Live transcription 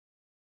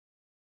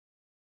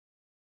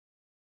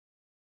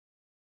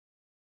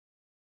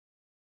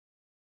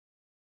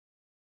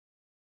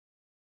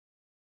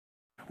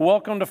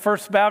Welcome to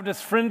First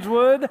Baptist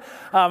Fringewood.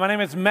 My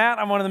name is Matt.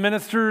 I'm one of the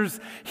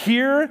ministers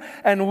here,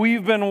 and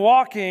we've been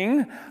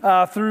walking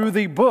through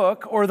the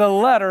book or the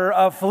letter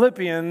of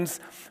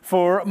Philippians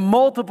for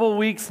multiple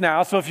weeks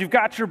now. So if you've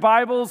got your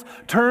Bibles,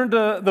 turn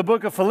to the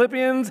book of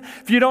Philippians.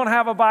 If you don't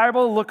have a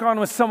Bible, look on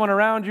with someone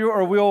around you,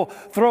 or we'll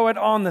throw it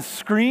on the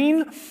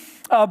screen.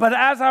 But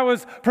as I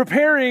was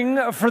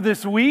preparing for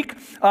this week,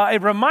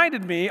 it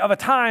reminded me of a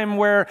time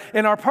where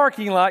in our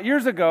parking lot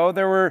years ago,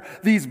 there were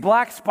these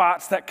black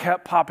spots that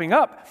kept popping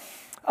up.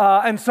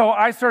 And so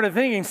I started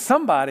thinking,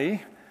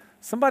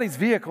 somebody's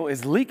vehicle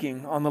is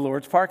leaking on the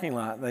Lord's parking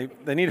lot.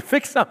 They need to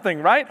fix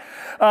something, right?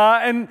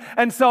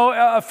 And so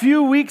a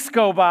few weeks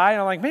go by,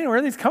 and I'm like, man, where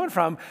are these coming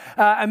from?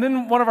 And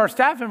then one of our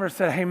staff members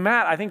said, hey,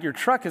 Matt, I think your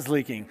truck is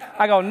leaking.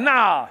 I go,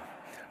 nah,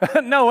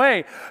 no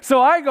way.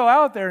 So I go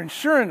out there, and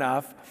sure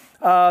enough,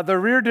 the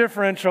rear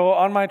differential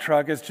on my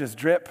truck is just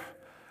drip,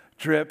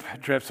 drip,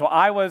 drip. So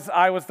I was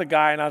the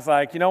guy, and I was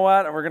like, you know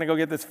what? We're going to go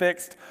get this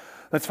fixed.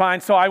 That's fine.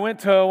 So I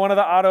went to one of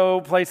the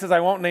auto places. I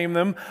won't name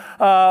them.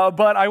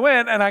 But I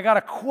went, and I got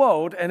a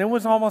quote, and it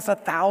was almost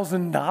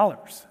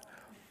 $1,000.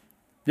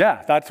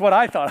 Yeah, that's what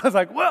I thought. I was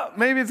like, well,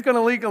 maybe it's going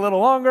to leak a little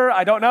longer.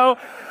 I don't know.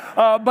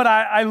 But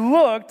I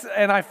looked,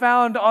 and I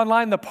found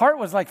online the part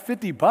was like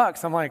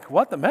 $50. I'm like,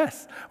 what the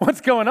mess? What's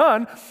going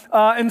on?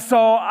 And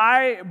so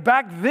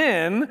back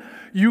then,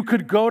 you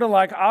could go to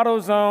like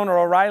AutoZone or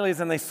O'Reilly's,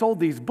 and they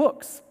sold these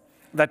books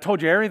that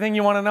told you everything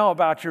you want to know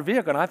about your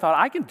vehicle. And I thought,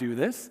 I can do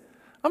this.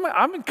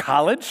 I'm in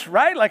college,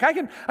 right? Like I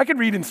can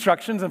read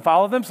instructions and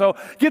follow them. So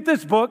get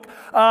this book,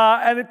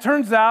 and it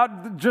turns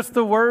out just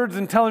the words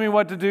and telling me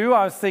what to do.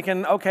 I was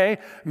thinking, okay,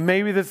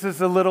 maybe this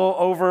is a little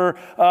over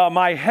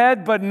my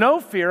head, but no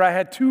fear. I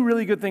had two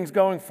really good things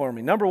going for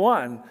me. Number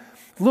one,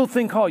 a little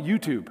thing called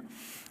YouTube.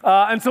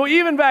 And so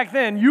even back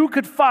then, you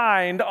could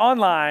find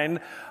online,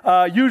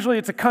 usually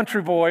it's a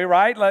country boy,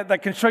 right,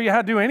 that can show you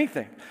how to do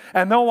anything.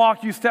 And they'll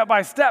walk you step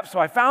by step. So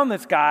I found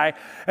this guy,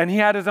 and he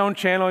had his own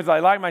channel. He's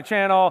like my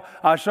channel.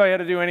 I'll show you how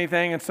to do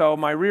anything. And so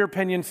my rear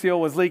pinion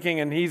seal was leaking,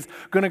 and he's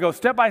going to go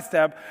step by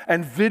step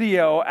and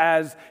video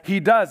as he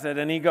does it.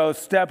 And he goes,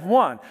 step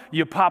one,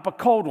 you pop a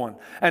cold one.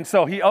 And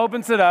so he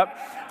opens it up,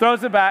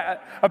 throws it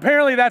back.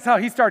 Apparently, that's how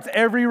he starts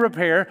every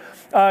repair.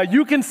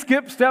 You can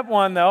skip step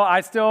one, though.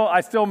 I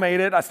still made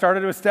it. I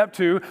started with step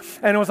two,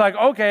 and it was like,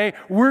 okay,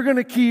 we're going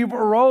to keep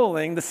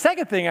rolling. The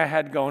second thing I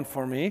had going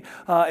for me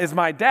is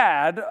my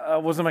dad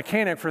was a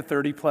mechanic for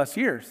 30 plus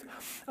years.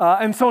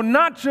 And so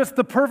not just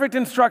the perfect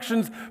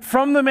instructions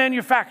from the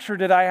manufacturer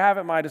did I have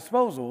at my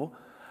disposal,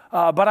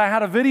 but I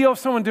had a video of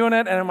someone doing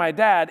it, and my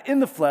dad in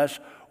the flesh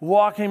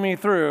walking me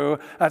through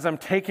as I'm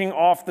taking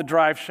off the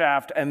drive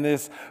shaft and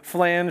this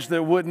flange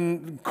that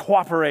wouldn't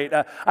cooperate.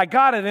 I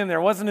got it in there.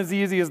 It wasn't as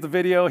easy as the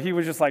video. He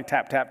was just like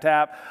tap, tap,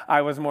 tap.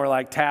 I was more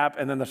like tap,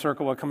 and then the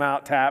circle would come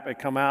out, tap, it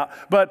come out.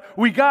 But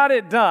we got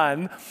it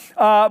done.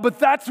 But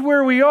that's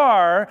where we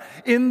are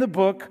in the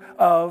book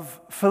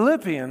of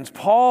Philippians.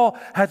 Paul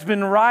has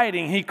been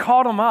writing. He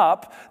called them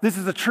up. This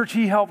is a church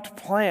he helped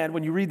plant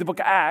when you read the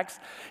book of Acts.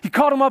 He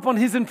called them up on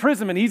his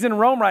imprisonment. He's in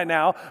Rome right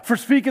now for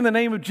speaking the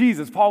name of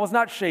Jesus. Paul was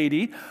not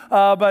shady,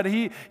 but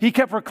he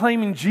kept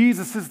proclaiming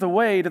Jesus is the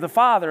way to the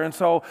Father. And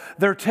so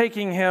they're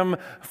taking him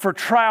for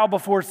trial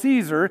before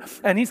Caesar,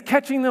 and he's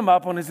catching them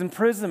up on his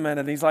imprisonment.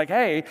 And he's like,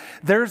 hey,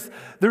 there's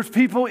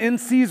people in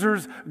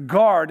Caesar's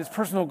guard, his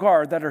personal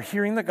guard, that are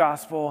hearing the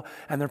gospel,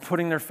 and they're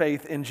putting their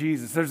faith in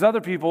Jesus. There's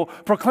other people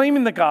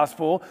proclaiming the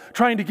gospel,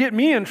 trying to get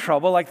me in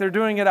trouble, like they're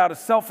doing it out of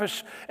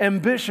selfish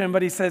ambition.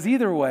 But he says,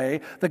 either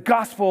way, the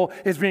gospel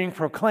is being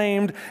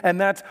proclaimed,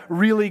 and that's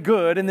really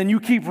good. And then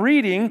you keep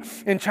reading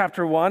in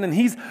chapter 1, and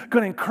he's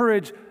going to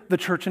encourage the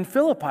church in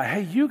Philippi.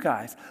 Hey, you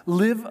guys,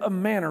 live a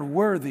manner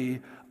worthy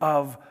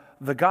of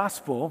the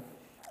gospel.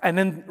 And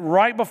then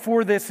right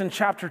before this in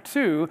chapter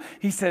 2,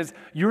 he says,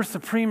 your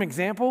supreme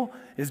example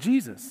is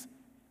Jesus.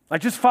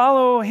 Like, just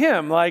follow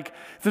him. Like,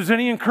 if there's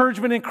any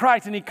encouragement in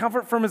Christ, any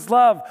comfort from his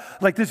love,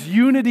 like this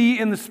unity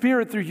in the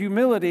Spirit through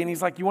humility. And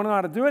he's like, you want to know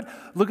how to do it?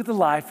 Look at the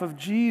life of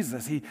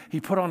Jesus. He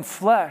put on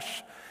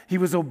flesh. He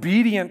was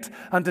obedient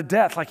unto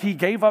death. Like, he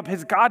gave up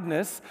his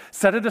godness,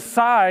 set it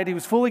aside. He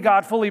was fully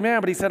God, fully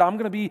man, but he said, I'm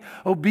going to be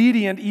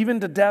obedient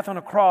even to death on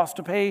a cross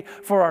to pay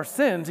for our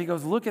sins. He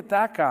goes, look at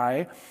that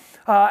guy.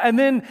 And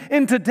then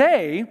in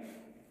today,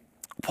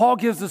 Paul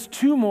gives us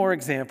two more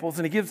examples,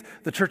 and he gives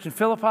the church in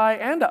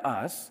Philippi and to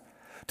us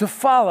to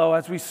follow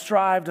as we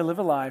strive to live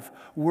a life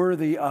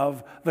worthy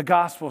of the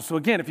gospel. So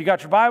again, if you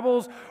got your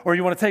Bibles or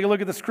you want to take a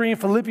look at the screen,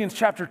 Philippians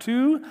chapter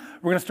 2, we're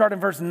going to start in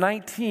verse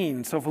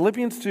 19. So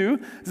Philippians 2,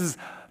 this is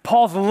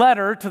Paul's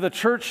letter to the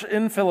church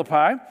in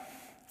Philippi.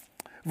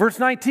 Verse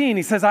 19,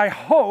 he says, I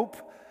hope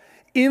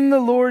in the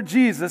Lord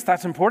Jesus,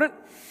 that's important,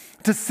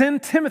 to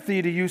send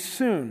Timothy to you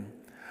soon,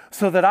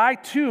 so that I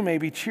too may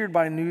be cheered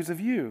by news of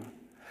you.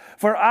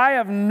 For I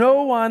have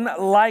no one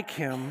like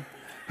him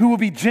who will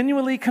be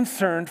genuinely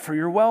concerned for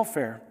your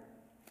welfare.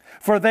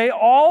 For they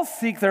all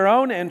seek their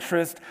own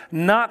interest,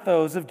 not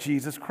those of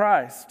Jesus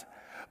Christ.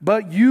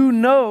 But you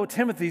know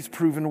Timothy's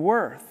proven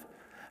worth,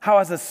 how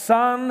as a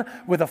son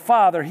with a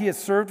father he has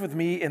served with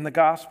me in the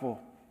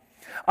gospel.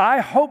 I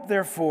hope,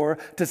 therefore,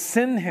 to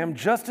send him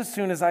just as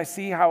soon as I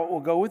see how it will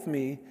go with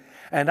me,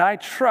 and I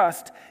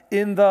trust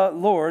in the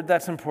Lord,"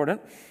 that's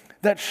important,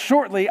 "that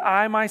shortly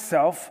I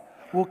myself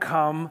will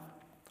come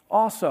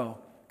also."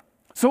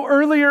 So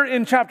earlier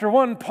in chapter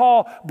 1,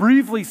 Paul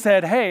briefly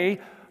said, hey,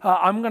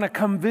 I'm going to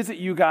come visit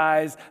you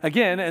guys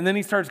again. And then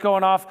he starts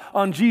going off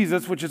on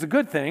Jesus, which is a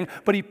good thing.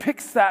 But he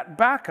picks that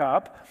back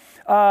up.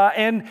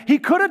 And he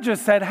could have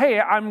just said, hey,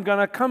 I'm going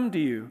to come to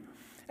you.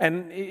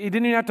 And he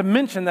didn't even have to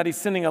mention that he's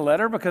sending a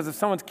letter, because if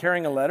someone's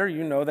carrying a letter,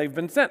 you know they've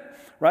been sent,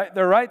 right?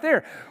 They're right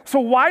there. So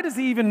why does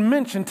he even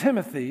mention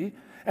Timothy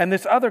and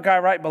this other guy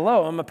right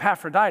below him,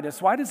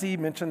 Epaphroditus? Why does he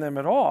mention them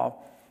at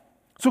all?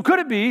 So could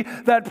it be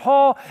that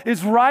Paul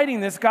is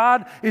writing this,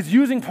 God is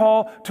using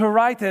Paul to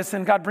write this,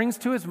 and God brings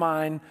to his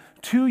mind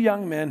two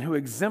young men who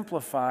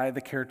exemplify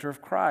the character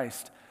of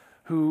Christ,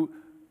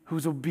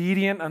 who's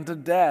obedient unto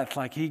death,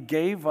 like he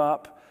gave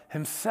up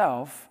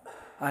himself,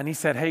 and he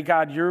said, hey,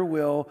 God, your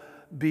will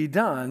be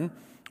done.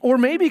 Or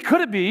maybe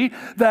could it be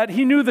that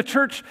he knew the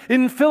church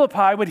in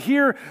Philippi would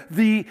hear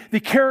the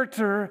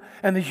character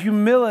and the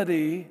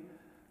humility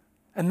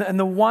and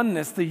the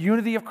oneness, the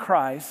unity of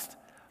Christ,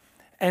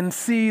 and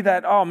see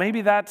that, oh,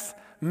 maybe that's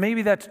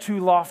too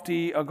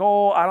lofty a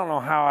goal. I don't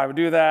know how I would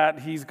do that.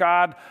 He's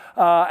God.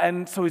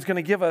 And so he's going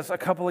to give us a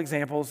couple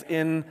examples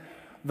in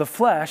the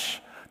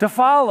flesh to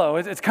follow.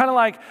 It's kind of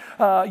like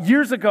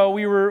years ago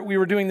we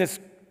were doing this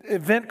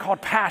event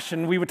called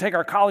Passion. We would take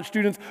our college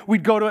students,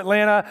 we'd go to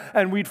Atlanta,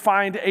 and we'd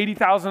find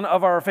 80,000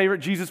 of our favorite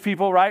Jesus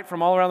people, right,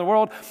 from all around the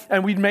world,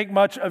 and we'd make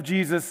much of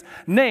Jesus'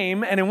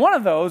 name. And in one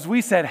of those,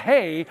 we said,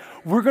 hey,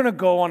 we're going to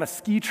go on a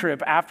ski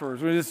trip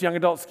afterwards. We're this young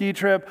adult ski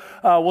trip.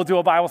 We'll do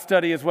a Bible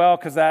study as well,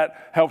 because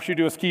that helps you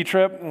do a ski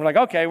trip. And we're like,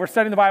 okay, we're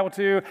studying the Bible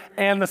too,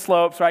 and the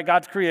slopes, right,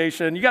 God's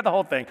creation. You got the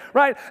whole thing,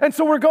 right? And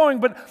so we're going,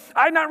 but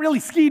I'd not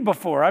really skied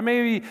before. I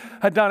maybe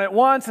had done it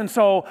once, and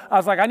so I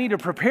was like, I need to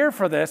prepare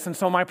for this. And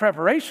so my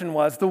preparation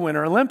was the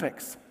Winter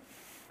Olympics.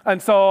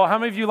 And so how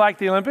many of you like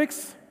the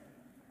Olympics?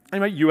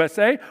 Anybody?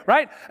 USA,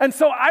 right? And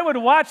so I would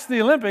watch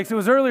the Olympics. It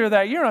was earlier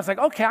that year, and I was like,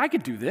 okay, I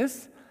could do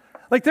this.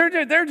 Like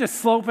they're just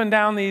sloping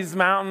down these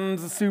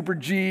mountains, the Super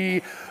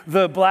G,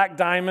 the Black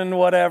Diamond,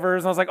 whatever.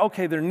 And I was like,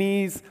 okay, their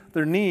knees.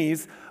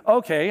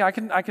 Okay, I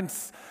can,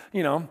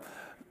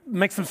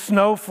 make some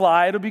snow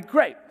fly. It'll be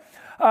great.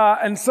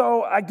 And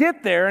so I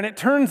get there, and it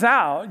turns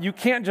out you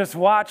can't just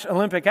watch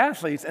Olympic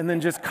athletes and then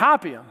just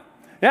copy them.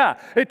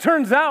 Yeah, it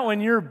turns out when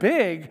you're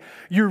big,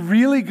 you're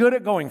really good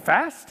at going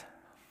fast.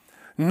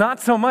 Not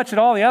so much at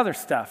all the other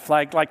stuff,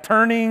 like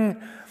turning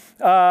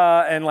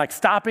and like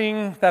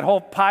stopping. That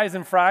whole pies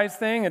and fries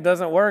thing, it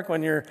doesn't work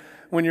when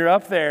you're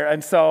up there.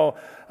 And so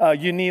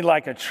you need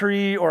like a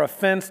tree or a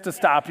fence to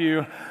stop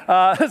you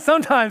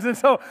sometimes. And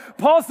so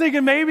Paul's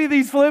thinking maybe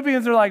these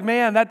Philippians are like,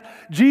 man,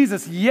 that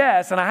Jesus,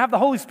 yes, and I have the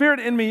Holy Spirit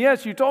in me,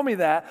 yes, you told me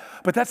that,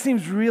 but that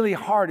seems really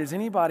hard. Is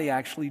anybody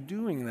actually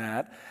doing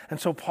that? And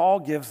so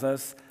Paul gives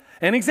us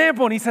an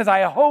example, and he says,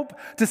 I hope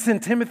to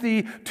send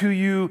Timothy to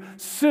you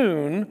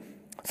soon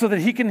so that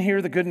he can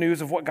hear the good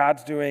news of what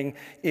God's doing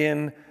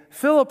in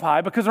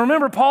Philippi, because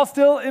remember, Paul's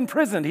still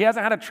imprisoned. He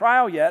hasn't had a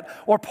trial yet,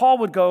 or Paul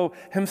would go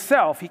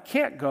himself. He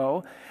can't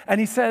go. And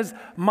he says,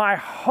 I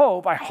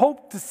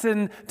hope to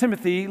send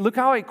Timothy. Look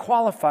how he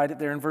qualified it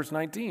there in verse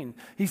 19.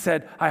 He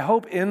said, I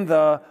hope in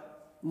the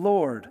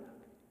Lord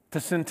to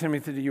send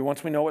Timothy to you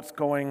once we know what's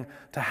going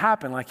to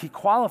happen. Like he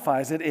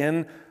qualifies it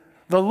in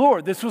the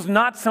Lord. This was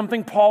not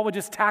something Paul would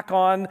just tack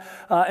on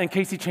in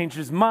case he changed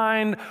his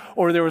mind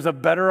or there was a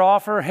better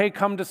offer. Hey,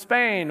 come to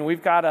Spain.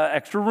 We've got an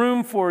extra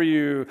room for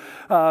you.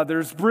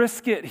 There's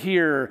brisket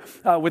here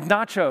with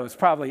nachos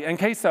probably and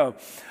queso.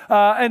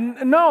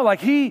 And no, like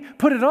he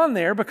put it on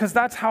there because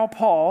that's how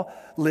Paul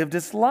lived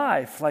his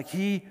life. Like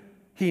he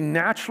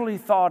naturally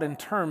thought in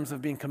terms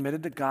of being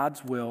committed to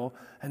God's will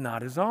and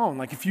not his own.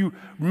 Like if you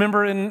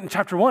remember in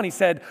chapter 1, he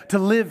said, to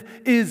live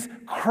is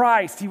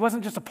Christ. He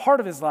wasn't just a part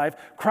of his life.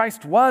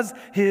 Christ was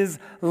his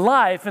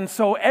life. And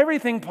so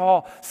everything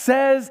Paul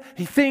says,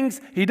 he thinks,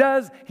 he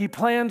does, he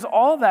plans,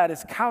 all that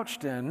is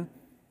couched in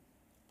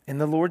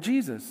the Lord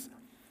Jesus.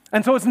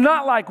 And so it's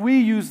not like we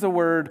use the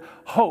word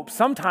hope.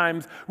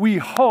 Sometimes we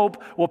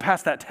hope we'll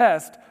pass that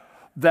test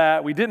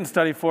that we didn't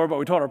study for, but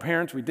we told our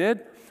parents we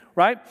did.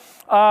 Right?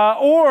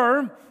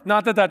 Or,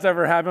 not that that's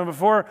ever happened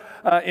before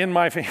in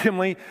my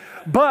family,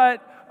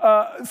 but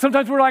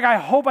sometimes we're like, I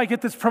hope I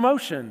get this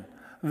promotion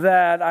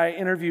that I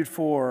interviewed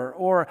for,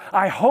 or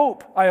I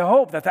hope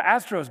that the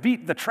Astros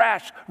beat the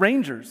trash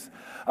Rangers.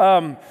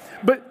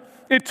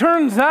 But it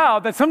turns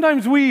out that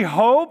sometimes we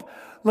hope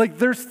like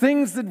there's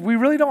things that we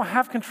really don't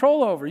have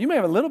control over. You may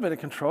have a little bit of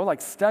control, like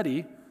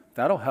study.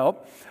 That'll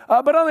help.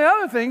 But on the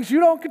other things, you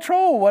don't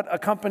control what a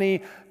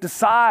company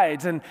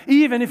decides. And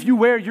even if you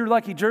wear your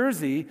lucky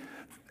jersey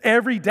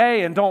every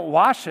day and don't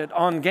wash it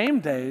on game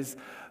days,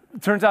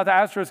 it turns out the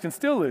Astros can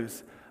still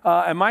lose.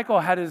 And Michael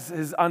had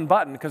his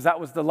unbuttoned because that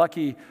was the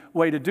lucky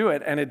way to do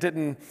it, and it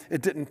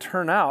didn't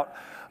turn out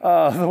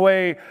the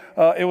way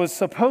it was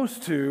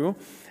supposed to.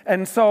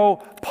 And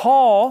so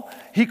Paul,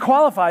 he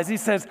qualifies. He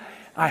says,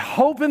 I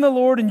hope in the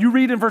Lord. And you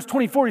read in verse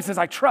 24, he says,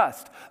 I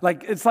trust.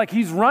 Like, it's like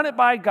he's run it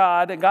by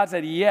God, and God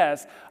said,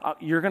 yes,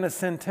 you're going to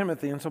send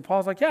Timothy. And so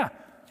Paul's like, yeah,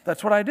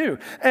 that's what I do.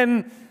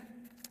 And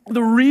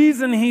the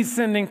reason he's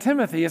sending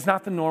Timothy is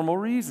not the normal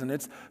reason.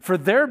 It's for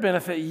their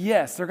benefit.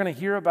 Yes, they're going to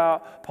hear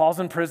about Paul's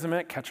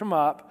imprisonment, catch him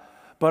up.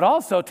 But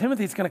also,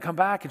 Timothy's going to come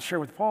back and share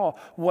with Paul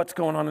what's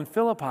going on in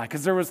Philippi,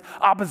 because there was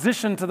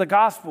opposition to the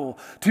gospel,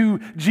 to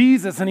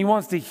Jesus, and he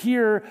wants to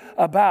hear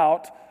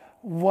about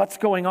what's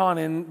going on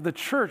in the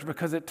church,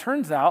 because it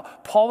turns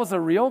out Paul was a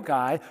real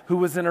guy who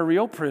was in a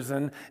real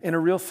prison in a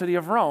real city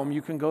of Rome.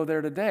 You can go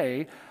there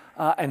today,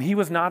 and he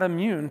was not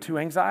immune to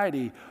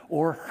anxiety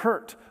or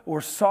hurt or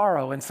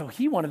sorrow, and so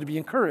he wanted to be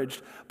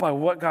encouraged by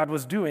what God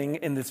was doing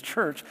in this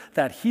church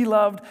that he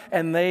loved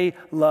and they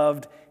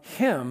loved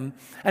him.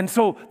 And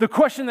so the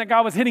question that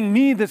God was hitting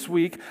me this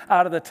week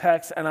out of the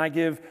text, and I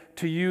give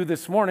to you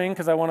this morning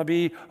because I want to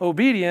be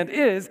obedient,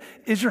 is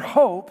your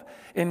hope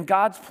in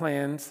God's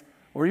plans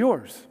or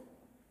yours?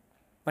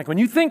 Like when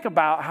you think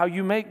about how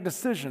you make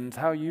decisions,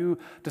 how you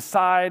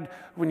decide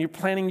when you're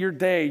planning your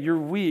day, your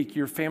week,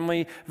 your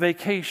family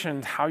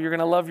vacations, how you're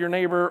going to love your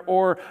neighbor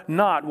or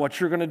not, what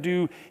you're going to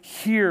do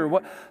here,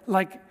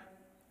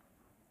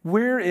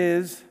 where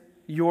is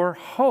your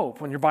hope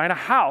when you're buying a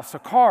house, a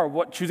car,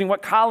 choosing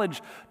what college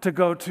to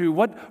go to,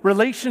 what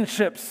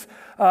relationships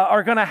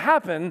are going to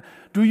happen?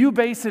 Do you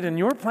base it in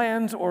your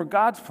plans or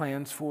God's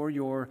plans for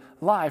your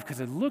life? Because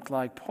it looked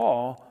like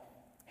Paul,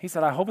 he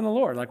said, I hope in the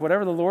Lord. Like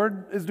whatever the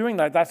Lord is doing,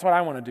 that's what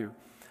I want to do,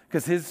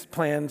 because his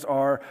plans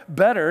are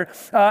better.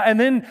 And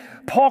then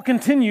Paul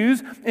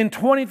continues in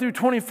 20 through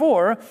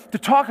 24 to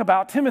talk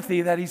about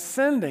Timothy that he's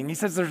sending. He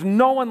says, there's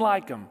no one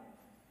like him.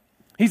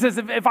 He says,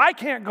 if I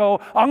can't go,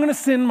 I'm going to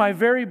send my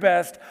very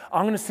best.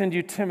 I'm going to send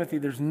you Timothy.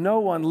 There's no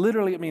one,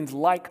 literally it means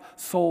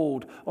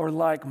like-souled or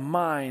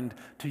like-mind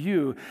to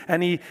you.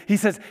 And he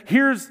says,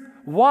 here's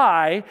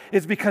why,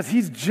 is because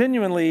he's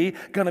genuinely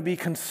going to be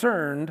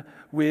concerned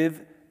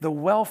with the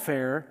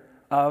welfare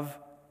of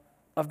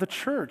the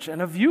church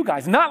and of you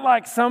guys. Not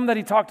like some that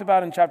he talked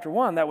about in chapter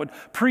 1 that would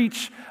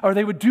preach or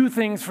they would do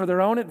things for their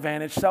own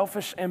advantage,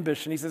 selfish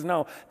ambition. He says,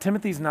 no,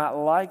 Timothy's not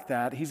like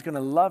that. He's going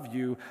to love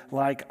you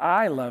like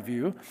I love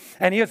you.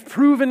 And he has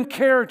proven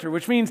character,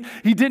 which means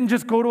he didn't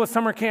just go to a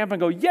summer camp and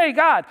go, yay,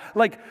 God,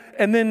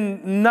 and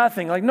then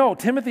nothing. No,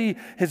 Timothy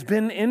has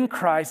been in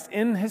Christ,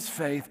 in his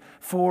faith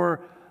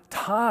for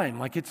time.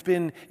 It's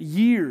been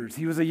years.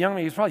 He was a young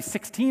man. He was probably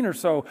 16 or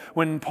so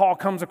when Paul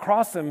comes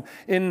across him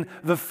in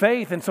the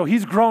faith. And so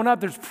he's grown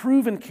up. There's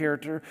proven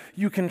character.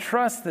 You can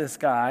trust this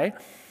guy.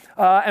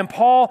 And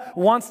Paul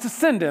wants to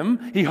send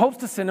him. He hopes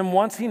to send him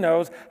once he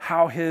knows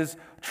how his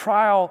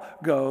trial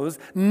goes.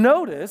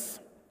 Notice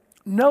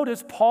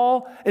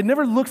Paul, it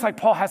never looks like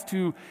Paul has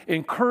to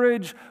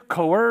encourage,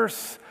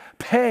 coerce,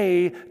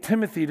 pay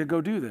Timothy to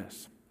go do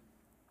this.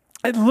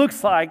 It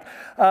looks like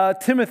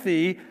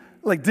Timothy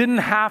didn't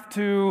have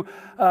to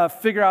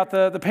figure out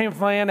the payment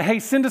plan. Hey,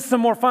 send us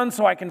some more funds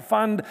so I can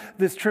fund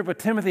this trip with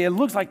Timothy. It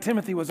looks like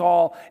Timothy was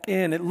all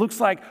in. It looks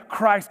like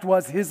Christ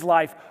was his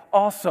life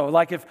also.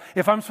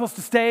 If I'm supposed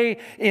to stay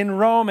in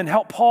Rome and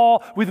help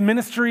Paul with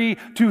ministry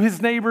to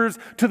his neighbors,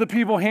 to the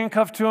people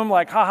handcuffed to him,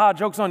 haha,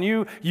 joke's on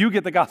you. You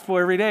get the gospel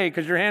every day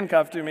because you're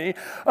handcuffed to me.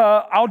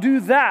 I'll do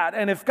that.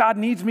 And if God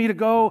needs me to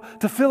go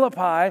to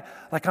Philippi,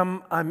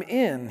 I'm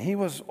in. He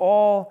was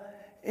all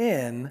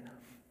in.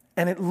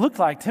 And it looked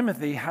like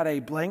Timothy had a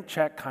blank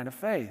check kind of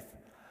faith.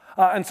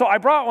 And so I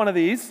brought one of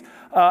these.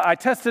 I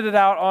tested it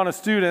out on a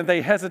student.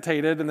 They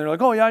hesitated, and they're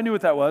like, oh, yeah, I knew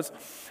what that was.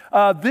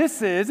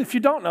 This is, if you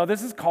don't know,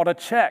 this is called a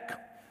check.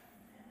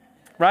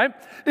 Right?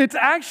 It's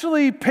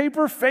actually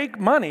paper fake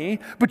money,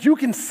 but you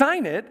can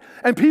sign it,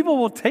 and people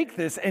will take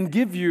this and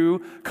give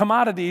you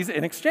commodities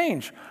in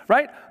exchange,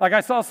 right?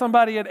 I saw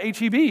somebody at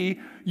HEB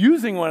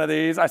using one of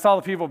these. I saw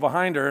the people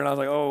behind her, and I was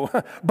like, oh,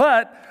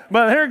 but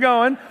they're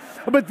going.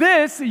 But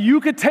this,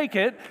 you could take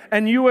it,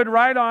 and you would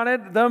write on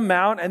it the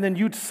amount, and then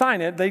you'd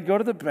sign it. They'd go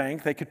to the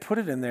bank. They could put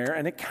it in there,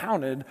 and it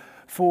counted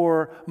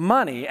for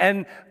money.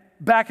 And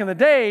back in the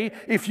day,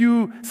 if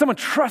someone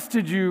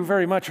trusted you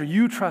very much, or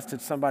you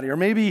trusted somebody, or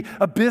maybe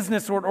a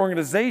business or an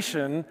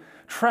organization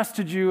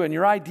trusted you and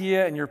your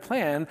idea and your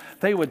plan,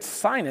 they would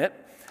sign it,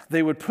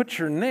 they would put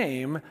your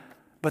name,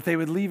 but they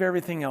would leave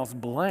everything else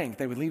blank.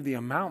 They would leave the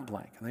amount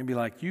blank. And they'd be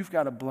like, you've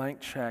got a blank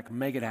check,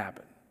 make it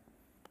happen.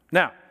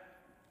 Now,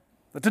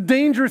 that's a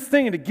dangerous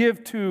thing to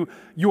give to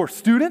your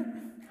student,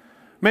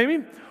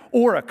 maybe,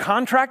 or a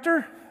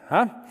contractor,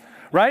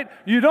 right?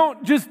 You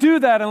don't just do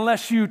that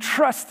unless you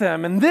trust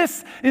them. And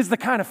this is the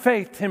kind of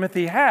faith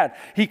Timothy had.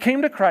 He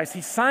came to Christ,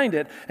 he signed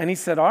it, and he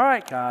said, all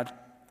right, God,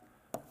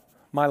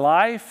 my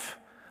life,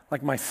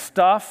 my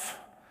stuff,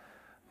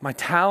 my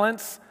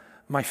talents,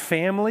 my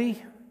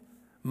family,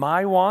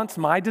 my wants,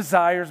 my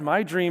desires,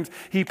 my dreams,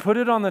 he put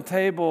it on the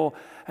table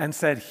and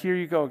said, here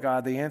you go,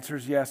 God. The answer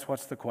is yes.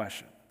 What's the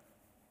question?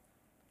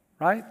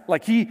 right?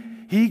 Like he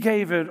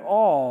gave it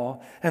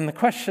all. And the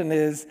question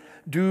is,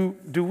 do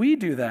we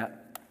do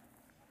that?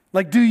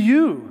 Like, do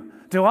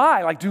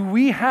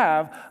we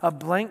have a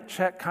blank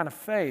check kind of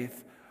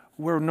faith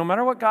where no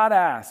matter what God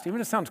asked, even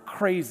if it sounds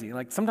crazy,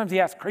 like sometimes he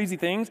asks crazy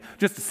things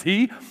just to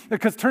see,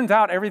 because it turns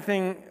out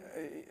everything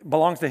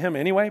belongs to him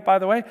anyway, by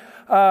the way.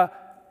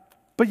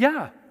 But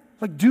yeah,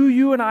 like, do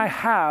you and I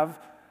have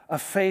a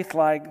faith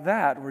like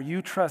that where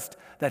you trust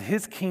that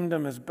his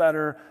kingdom is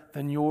better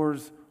than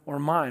yours or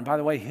mine? By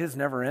the way, his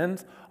never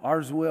ends,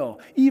 ours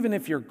will. Even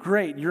if you're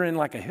great, you're in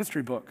like a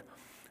history book,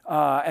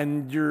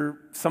 and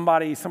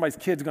somebody's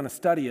kid's going to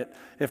study it.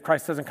 If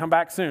Christ doesn't come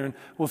back soon,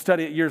 we'll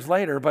study it years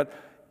later, but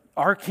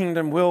our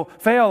kingdom will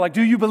fail. Like,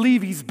 do you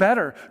believe he's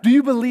better? Do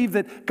you believe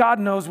that God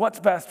knows what's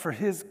best for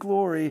his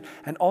glory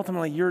and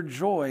ultimately your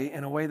joy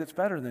in a way that's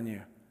better than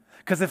you?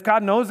 Because if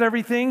God knows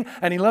everything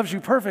and he loves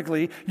you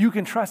perfectly, you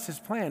can trust his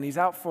plan. He's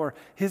out for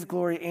his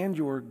glory and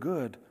your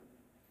good.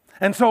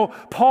 And so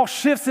Paul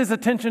shifts his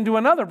attention to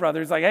another brother.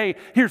 He's like, hey,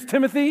 here's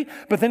Timothy.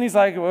 But then he's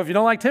like, well, if you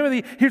don't like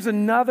Timothy, here's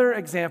another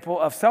example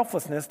of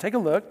selflessness. Take a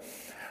look.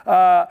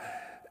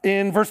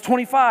 In verse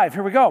 25,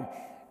 here we go.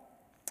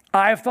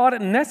 I have thought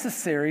it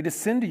necessary to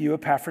send to you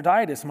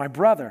Epaphroditus, my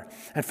brother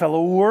and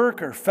fellow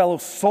worker, fellow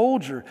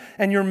soldier,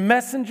 and your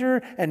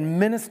messenger and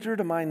minister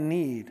to my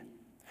need.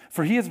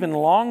 For he has been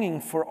longing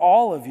for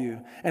all of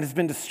you and has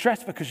been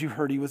distressed because you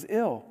heard he was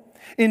ill.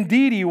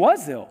 Indeed, he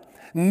was ill,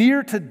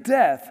 near to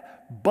death,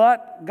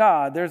 but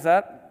God, there's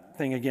that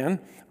thing again,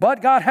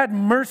 but God had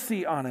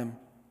mercy on him.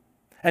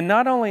 And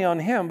not only on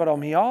him, but on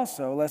me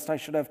also, lest I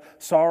should have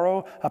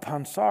sorrow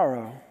upon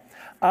sorrow.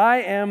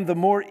 I am the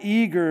more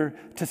eager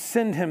to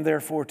send him,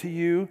 therefore, to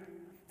you,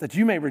 that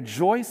you may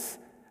rejoice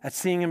at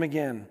seeing him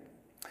again,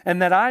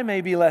 and that I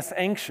may be less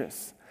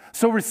anxious.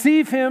 So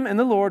receive him in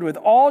the Lord with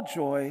all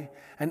joy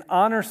and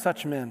honor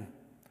such men.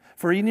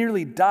 For he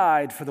nearly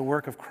died for the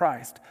work of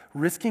Christ,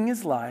 risking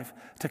his life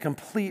to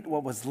complete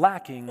what was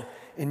lacking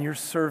in your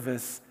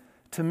service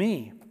to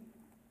me.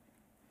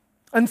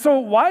 And so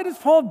why does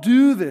Paul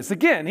do this?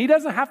 Again, he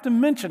doesn't have to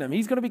mention him.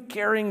 He's going to be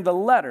carrying the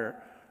letter.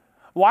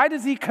 Why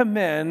does he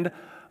commend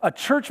a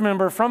church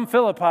member from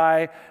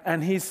Philippi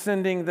and he's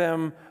sending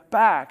them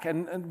back?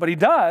 But he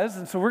does,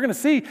 and so we're going to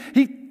see.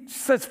 He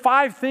says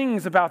 5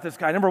 things about this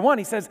guy. Number 1,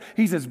 he says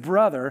he's his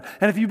brother.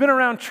 And if you've been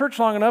around church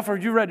long enough or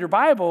you read your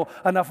Bible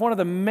enough, one of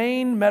the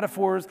main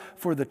metaphors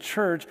for the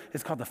church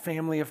is called the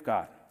family of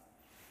God.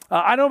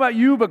 I don't know about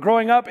you, but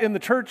growing up in the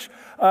church,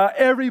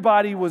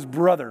 everybody was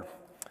brother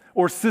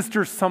or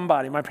sister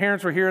somebody. My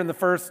parents were here in the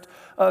first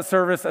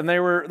service, and they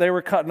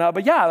were cutting up.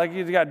 But yeah, like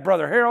you got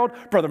Brother Harold,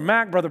 Brother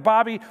Mac, Brother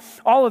Bobby,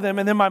 all of them.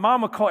 And then my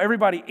mom would call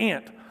everybody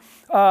aunt.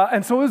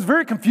 And so it was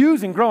very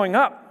confusing growing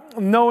up,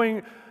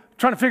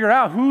 trying to figure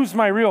out who's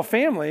my real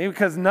family,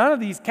 because none of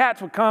these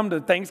cats would come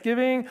to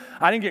Thanksgiving.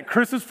 I didn't get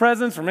Christmas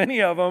presents from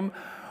any of them,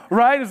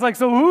 right? It's like,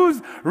 so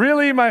who's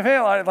really my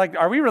family? Like,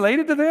 are we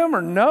related to them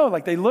or no?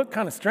 Like, they look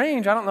kind of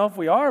strange. I don't know if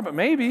we are, but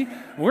maybe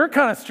we're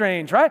kind of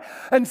strange, right?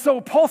 And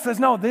so Paul says,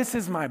 no, this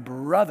is my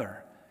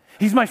brother.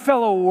 He's my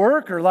fellow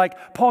worker.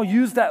 Like, Paul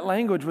used that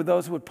language with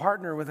those who would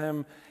partner with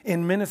him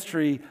in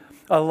ministry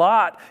a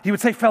lot. He would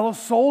say fellow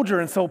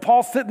soldier. And so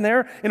Paul's sitting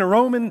there in a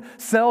Roman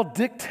cell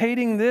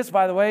dictating this.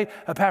 By the way,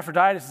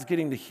 Epaphroditus is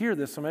getting to hear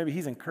this, so maybe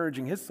he's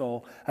encouraging his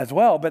soul as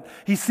well. But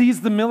he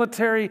sees the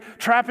military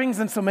trappings,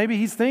 and so maybe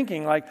he's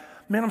thinking like,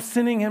 man, I'm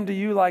sending him to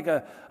you like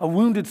a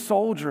wounded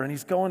soldier, and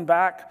he's going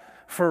back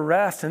for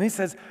rest. And he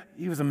says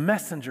he was a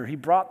messenger. He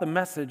brought the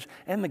message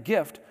and the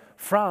gift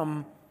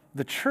from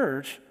the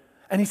church.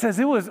 And he says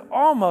it was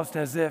almost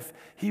as if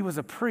he was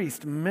a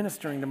priest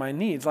ministering to my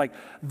needs. Like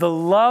the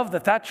love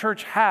that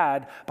church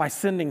had by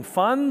sending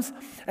funds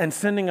and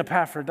sending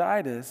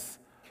Epaphroditus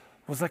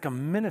was like a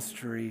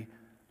ministry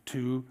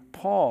to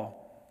Paul.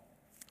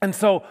 And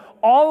so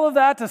all of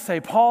that to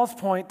say, Paul's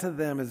point to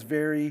them is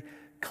very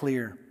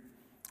clear.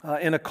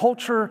 In a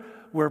culture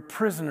where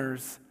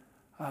prisoners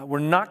were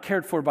not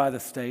cared for by the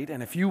state,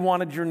 and if you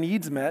wanted your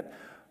needs met,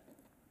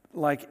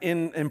 like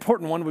an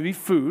important one would be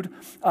food,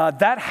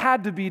 that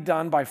had to be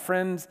done by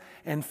friends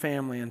and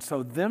family. And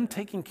so them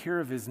taking care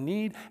of his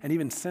need and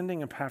even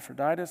sending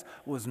Epaphroditus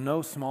was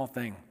no small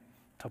thing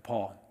to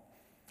Paul.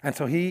 And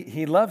so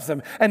he loves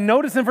them. And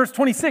notice in verse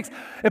 26,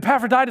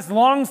 Epaphroditus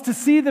longs to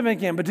see them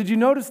again. But did you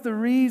notice the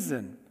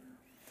reason?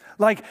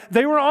 Like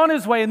they were on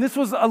his way, and this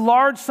was a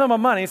large sum of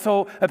money,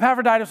 so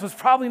Epaphroditus was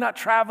probably not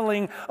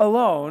traveling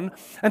alone.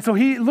 And so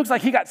he looks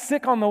like he got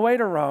sick on the way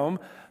to Rome.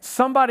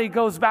 Somebody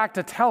goes back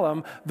to tell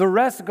him. The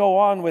rest go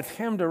on with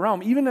him to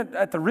Rome, even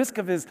at the risk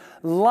of his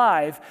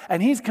life.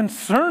 And he's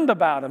concerned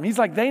about him. He's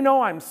like, they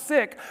know I'm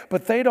sick,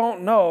 but they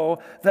don't know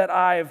that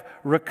I've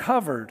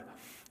recovered.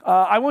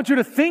 I want you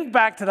to think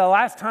back to the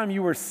last time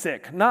you were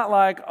sick. Not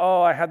like,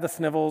 oh, I had the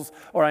snivels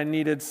or I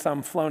needed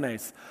some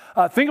Flonase.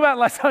 Think about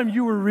last time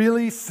you were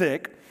really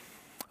sick,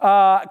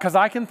 because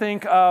I can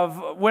think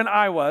of when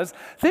I was.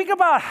 Think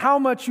about how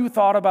much you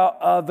thought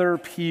about other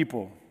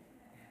people.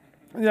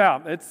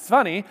 Yeah, it's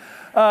funny,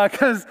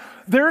 because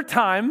there are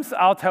times,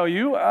 I'll tell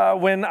you,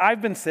 when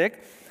I've been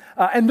sick,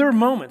 And there are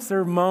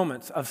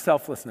moments of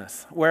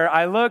selflessness where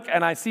I look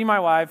and I see my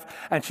wife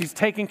and she's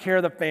taking care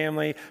of the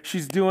family.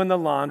 She's doing the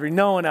laundry.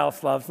 No one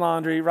else loves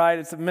laundry, right?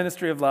 It's a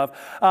ministry of love.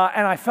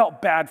 And I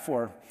felt bad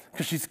for her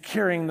because she's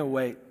carrying the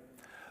weight.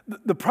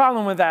 The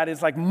problem with that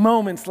is like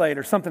moments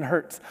later, something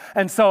hurts.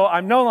 And so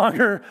I'm no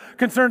longer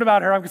concerned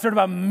about her. I'm concerned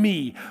about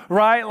me,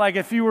 right? Like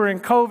if you were in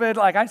COVID,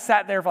 like I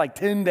sat there for like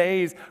 10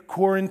 days,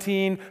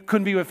 quarantine,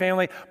 couldn't be with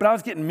family, but I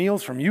was getting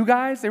meals from you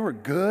guys. They were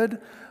good.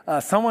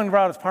 Someone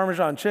brought us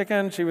Parmesan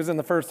chicken. She was in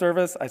the first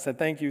service. I said,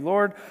 thank you,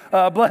 Lord.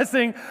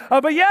 Blessing.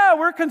 But yeah,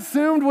 we're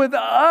consumed with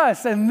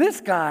us. And this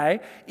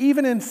guy,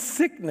 even in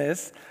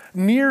sickness,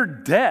 near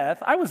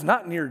death. I was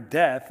not near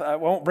death. I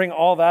won't bring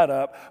all that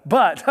up.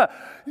 But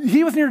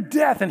he was near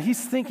death, and he's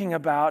thinking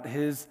about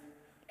his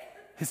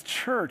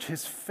church,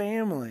 his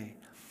family.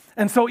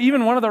 And so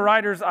even one of the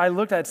writers I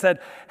looked at said,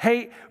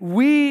 hey,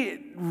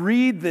 we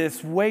read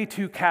this way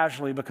too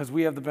casually because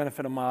we have the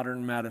benefit of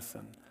modern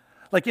medicine.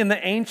 Like in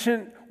the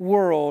ancient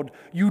world,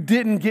 you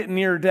didn't get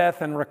near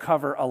death and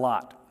recover a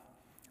lot.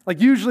 Like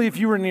usually if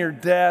you were near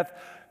death,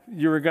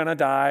 you were going to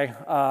die.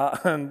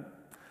 And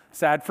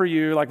sad for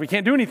you. Like we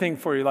can't do anything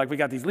for you. Like we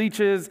got these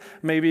leeches.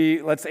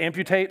 Maybe let's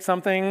amputate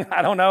something.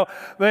 I don't know.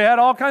 They had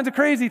all kinds of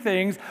crazy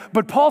things.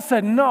 But Paul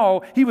said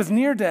no, he was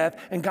near death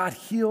and God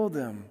healed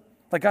him.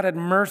 Like God had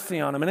mercy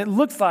on him. And it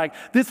looks like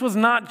this was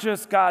not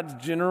just God's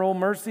general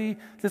mercy.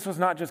 This was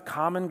not just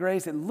common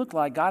grace. It looked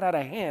like God had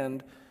a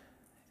hand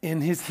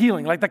in his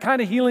healing. Like the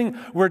kind of healing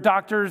where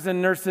doctors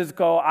and nurses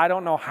go, I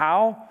don't know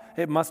how.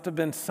 It must have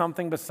been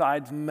something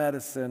besides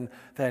medicine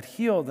that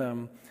healed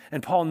him.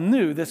 And Paul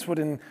knew this would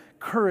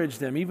encourage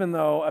them, even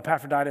though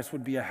Epaphroditus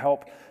would be a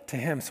help to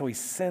him. So he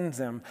sends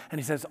him and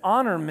he says,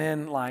 honor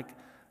men like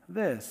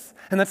this.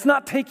 And that's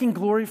not taking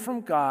glory from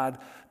God.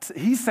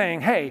 He's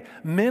saying, hey,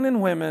 men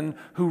and women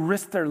who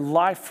risk their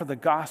life for the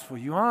gospel,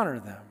 you honor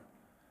them.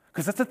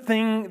 Because that's the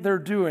thing they're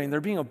doing.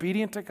 They're being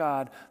obedient to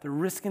God. They're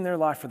risking their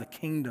life for the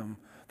kingdom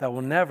that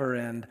will never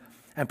end.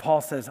 And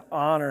Paul says,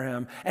 honor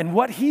him. And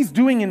what he's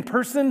doing in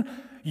person,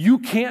 you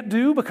can't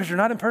do because you're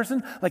not in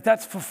person. Like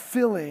that's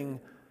fulfilling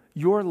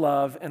your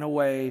love in a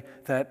way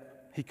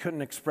that he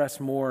couldn't express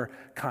more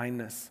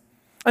kindness.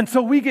 And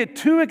so we get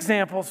two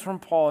examples from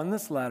Paul in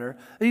this letter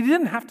that he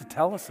didn't have to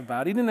tell us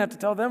about. He didn't have to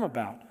tell them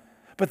about.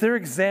 But they're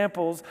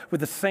examples with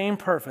the same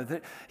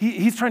purpose.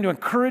 He's trying to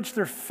encourage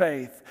their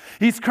faith.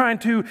 He's trying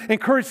to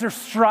encourage their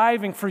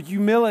striving for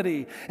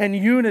humility and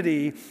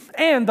unity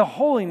and the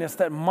holiness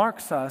that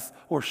marks us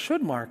or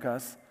should mark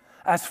us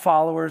as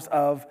followers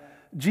of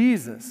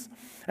Jesus.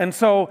 And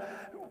so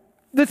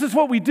this is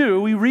what we do.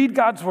 We read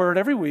God's word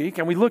every week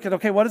and we look at,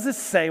 okay, what does this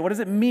say? What does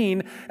it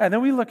mean? And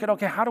then we look at,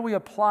 okay, how do we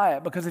apply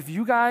it? Because if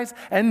you guys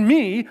and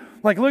me,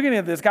 like looking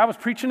at this, God was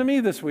preaching to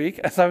me this week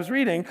as I was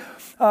reading,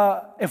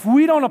 if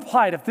we don't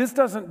apply it, if this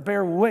doesn't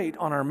bear weight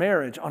on our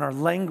marriage, on our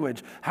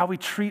language, how we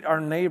treat our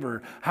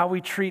neighbor, how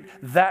we treat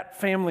that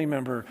family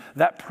member,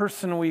 that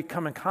person we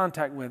come in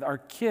contact with, our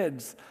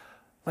kids,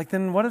 like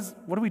then what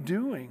are we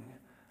doing?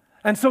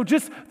 And so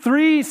just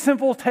three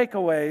simple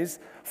takeaways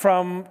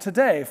from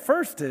today.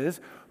 First is,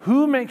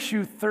 who makes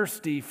you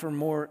thirsty for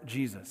more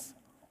Jesus?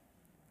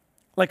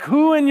 Like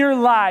who in your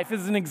life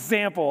is an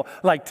example,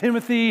 like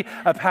Timothy,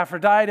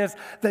 Epaphroditus,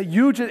 that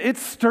it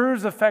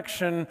stirs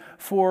affection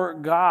for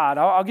God?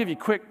 I'll give you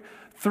quick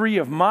three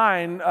of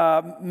mine.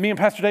 Me and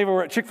Pastor David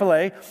were at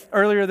Chick-fil-A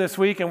earlier this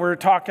week, and we were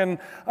talking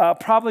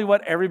probably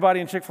what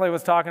everybody in Chick-fil-A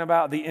was talking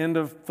about, the end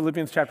of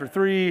Philippians chapter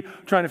 3,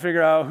 trying to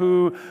figure out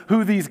who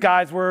these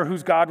guys were,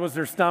 whose God was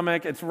their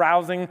stomach. It's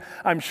rousing,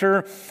 I'm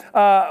sure.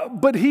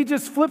 But he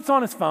just flips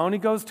on his phone. He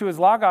goes to his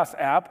Logos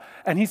app,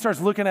 and he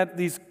starts looking at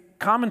these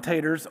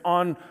commentators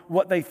on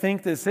what they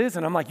think this is.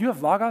 And I'm like, you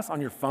have Logos on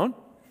your phone?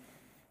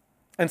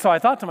 And so I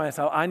thought to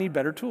myself, I need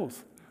better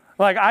tools.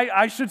 Like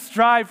I should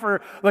strive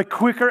for like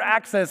quicker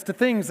access to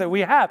things that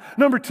we have.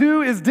 Number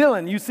two is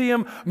Dylan. You see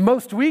him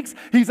most weeks.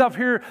 He's up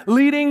here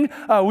leading.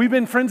 We've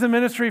been friends in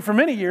ministry for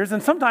many years,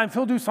 and sometimes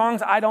he'll do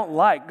songs I don't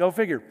like. Go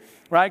figure,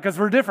 right? Because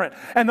we're different.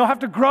 And they'll have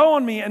to grow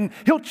on me, and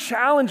he'll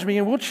challenge me,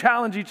 and we'll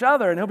challenge each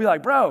other. And he'll be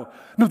like, bro,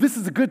 no, this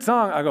is a good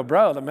song. I go,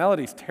 bro, the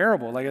melody's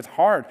terrible. Like it's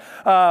hard.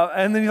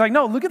 And then he's like,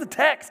 no, look at the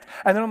text.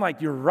 And then I'm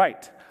like, you're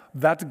right.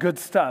 That's good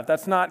stuff.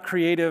 That's not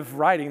creative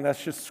writing.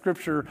 That's just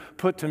scripture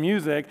put to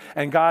music,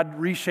 and God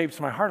reshapes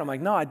my heart. I'm like,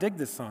 no, I dig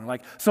this song.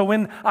 Like, so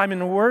when I'm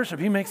in worship,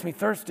 he makes me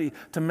thirsty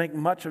to make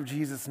much of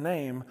Jesus'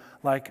 name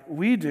like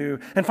we do.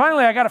 And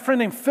finally, I got a friend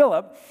named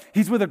Philip.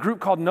 He's with a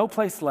group called No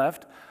Place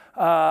Left.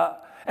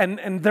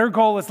 And their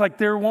goal is like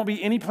there won't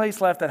be any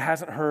place left that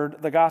hasn't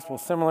heard the gospel,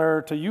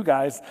 similar to you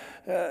guys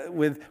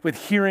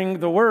with hearing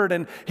the word.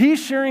 And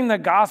he's sharing the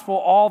gospel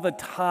all the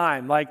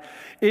time. Like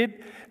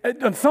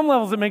on some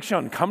levels, it makes you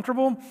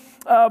uncomfortable.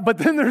 But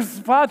then there's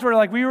spots where,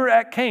 like, we were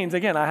at Cane's.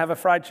 Again, I have a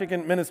fried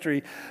chicken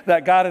ministry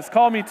that God has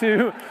called me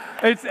to.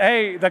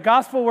 Hey, the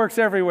gospel works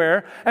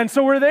everywhere. And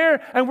so we're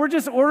there, and we're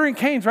just ordering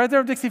Cane's right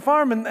there at Dixie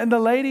Farm. And the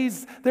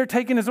ladies, they're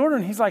taking his order.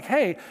 And he's like,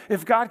 hey,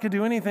 if God could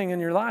do anything in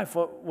your life,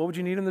 what would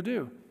you need him to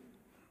do?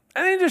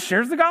 And then he just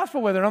shares the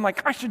gospel with her. And I'm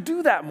like, I should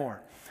do that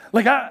more.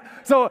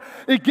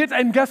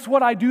 And guess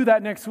what? I do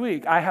that next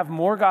week. I have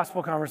more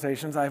gospel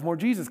conversations. I have more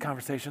Jesus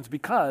conversations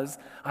because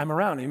I'm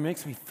around. It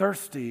makes me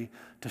thirsty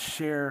to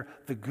share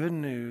the good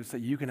news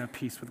that you can have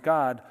peace with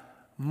God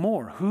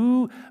more.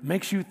 Who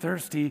makes you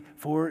thirsty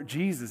for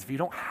Jesus? If you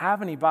don't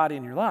have anybody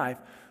in your life,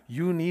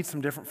 you need some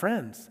different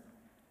friends.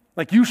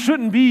 Like, you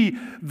shouldn't be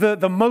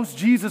the most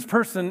Jesus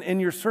person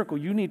in your circle.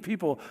 You need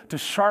people to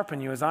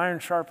sharpen you as iron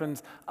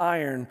sharpens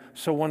iron,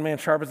 so one man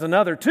sharpens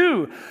another.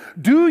 2,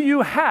 do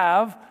you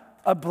have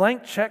a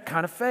blank check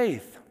kind of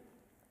faith?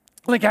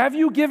 Like, have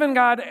you given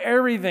God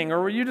everything?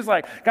 Or were you just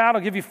like, God,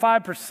 I'll give you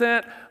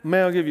 5%,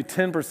 man, I'll give you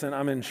 10%.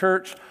 I'm in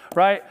church,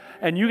 right?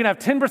 And you can have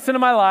 10%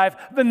 of my life.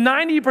 The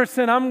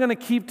 90% I'm going to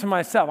keep to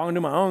myself. I'm going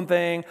to do my own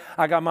thing.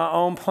 I got my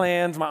own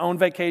plans, my own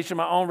vacation,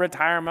 my own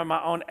retirement,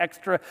 my own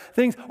extra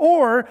things.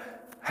 Or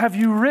have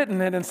you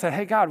written it and said,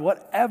 hey, God,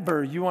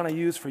 whatever you want to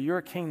use for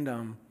your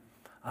kingdom,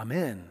 I'm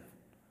in.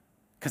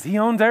 Because he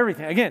owns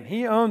everything. Again,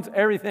 he owns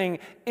everything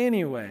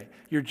anyway.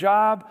 Your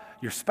job,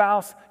 your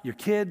spouse, your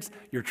kids,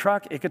 your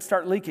truck, it could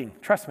start leaking.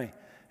 Trust me,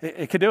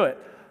 it could do it.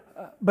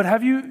 But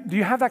do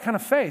you have that kind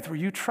of faith where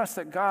you trust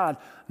that God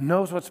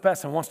knows what's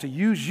best and wants to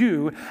use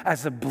you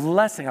as a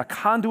blessing, a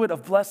conduit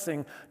of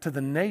blessing to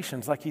the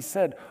nations, like he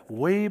said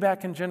way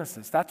back in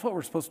Genesis? That's what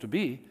we're supposed to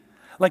be.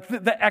 Like,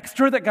 the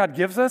extra that God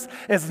gives us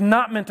is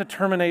not meant to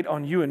terminate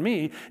on you and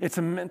me. It's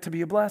meant to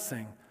be a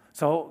blessing.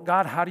 So,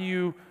 God, how do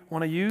you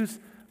want to use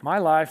my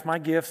life, my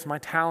gifts, my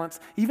talents,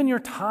 even your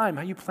time,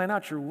 how you plan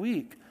out your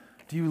week?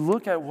 Do you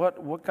look at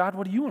God,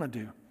 what do you want to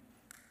do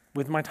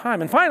with my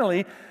time? And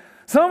finally,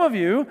 some of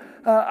you,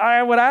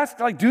 I would ask,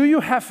 like, do you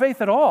have faith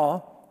at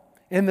all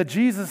in the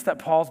Jesus that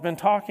Paul's been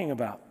talking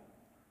about?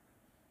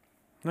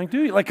 Like,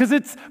 do you? Like, because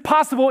it's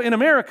possible in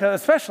America,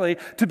 especially,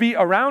 to be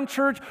around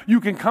church.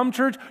 You can come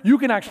church. You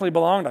can actually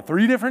belong to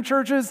 3 different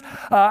churches,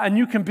 and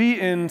you can be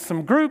in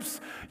some groups.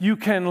 You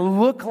can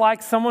look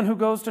like someone who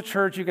goes to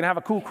church. You can have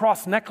a cool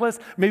cross necklace,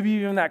 maybe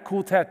even that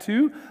cool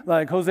tattoo,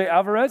 like Jose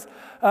Alvarez,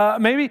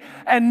 maybe,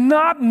 and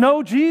not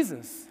know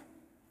Jesus.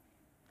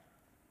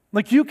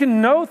 Like, you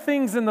can know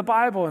things in the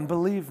Bible and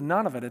believe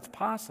none of it. It's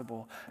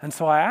possible. And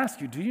so I ask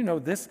you, do you know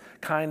this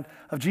kind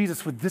of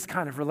Jesus with this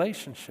kind of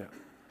relationship?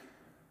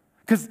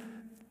 Because,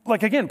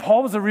 like, again,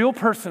 Paul was a real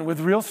person with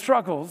real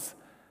struggles,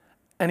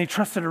 and he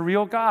trusted a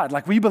real God.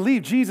 Like, we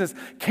believe Jesus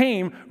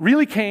came,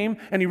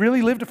 and he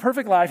really lived a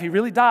perfect life. He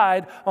really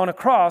died on a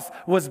cross,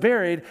 was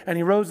buried, and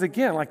he rose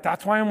again. Like,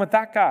 that's why I'm with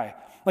that guy.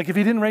 Like, if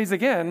he didn't raise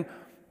again,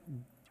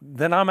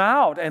 then I'm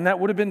out, and that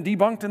would have been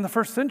debunked in the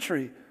first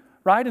century,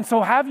 right? And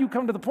so have you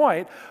come to the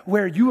point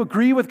where you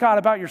agree with God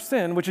about your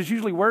sin, which is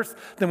usually worse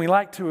than we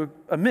like to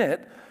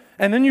admit,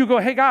 and then you go,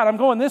 hey, God, I'm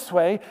going this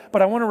way,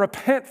 but I want to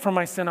repent from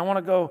my sin. I want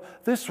to go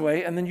this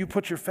way. And then you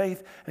put your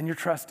faith and your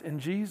trust in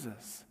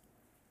Jesus.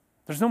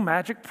 There's no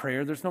magic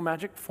prayer. There's no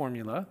magic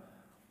formula.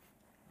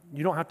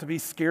 You don't have to be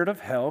scared of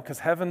hell, because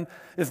heaven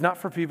is not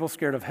for people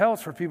scared of hell.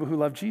 It's for people who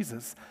love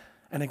Jesus.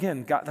 And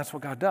again, God, that's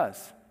what God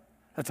does.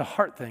 That's a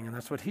heart thing, and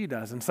that's what he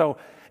does. And so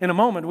in a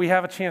moment, we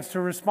have a chance to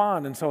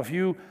respond. And so if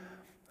you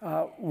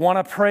want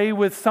to pray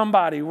with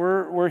somebody,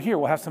 we're here.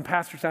 We'll have some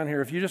pastors down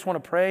here. If you just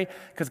want to pray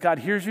because God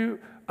hears you,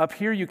 up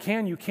here you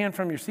can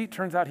from your seat.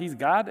 Turns out he's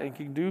God and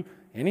can do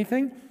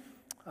anything.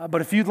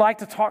 But if you'd like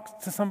to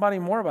talk to somebody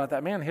more about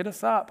that, man, hit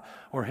us up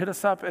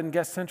in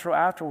Guest Central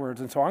afterwards.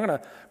 And so I'm going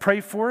to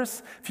pray for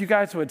us. If you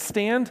guys would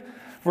stand,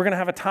 we're going to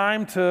have a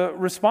time to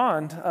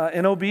respond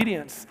in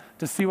obedience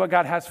to see what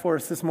God has for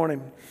us this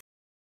morning.